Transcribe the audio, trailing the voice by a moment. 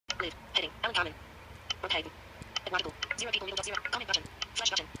Live. Heading. Uncommon. Okay. Article. 0 people. Zero. Comment button. Flash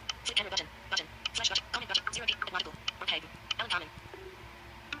button. Flip camera button. Button. Flash button. Comment button. 0 people. Article. Okay. Uncommon.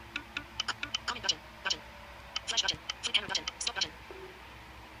 Comment button. Button. Flash button. Flip camera button. Stop button.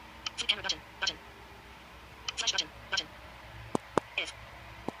 Flip camera button. Button. Flash button. Button. If.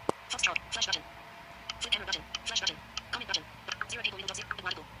 Foxtrot. Flash button. Flip camera button. Flash button. Comment button. 0 people. Zero.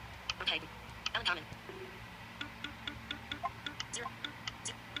 Article. Okay. Uncommon. 0.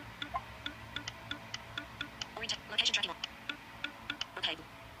 Orient. Location tracking. Okay.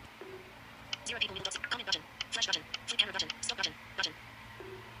 0 people. Comment button. Flash button. Flip camera button. Stop button. Button.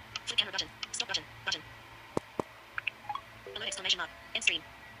 Flip camera button. Stop button. Button. Alert exclamation mark. End stream.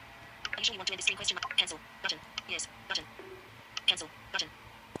 Are you sure you want to end this stream? Question mark. Cancel. Button. Yes. Button. Cancel. Button.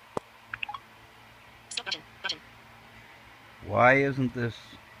 Stop button. Button. Why isn't this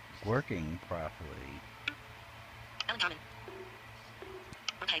working properly? Uncommon.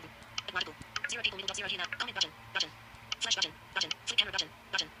 Okay. Article. 0 people. 0 here now. Comment button. Button. Flash button. Button. Flip camera button.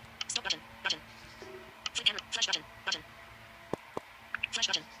 Button. Stop button. Button. Flip camera. Flash button. Button. Flash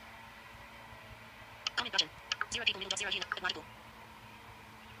button. Comment button. 0 people. 0 here now. Article.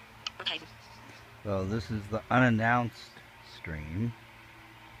 Okay. So this is the unannounced stream.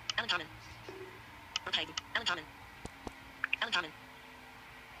 Uncommon. Okay. Uncommon. Uncommon.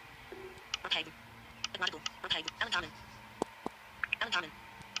 Okay. Article. Okay. Uncommon. Uncommon.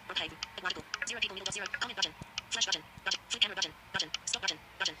 Okay. Article. 0 people. 0. Comment button. Flash button. Button. Flip camera button. Button. Stop button.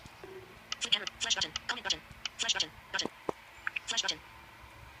 Button. Flip camera. Flash button. Comment button. Flash button. Button. Flash button.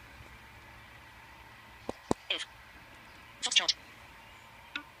 If. Foxtrot.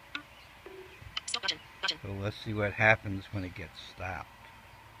 Stop button. Button. So let's see what happens when it gets stopped.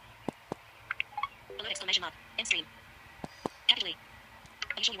 Alert exclamation mark. End stream. Capital E.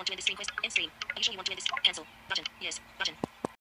 Are you sure you want to end this stream? Quest. End stream. Are you sure you want to end this? Cancel. Button. Yes. Button.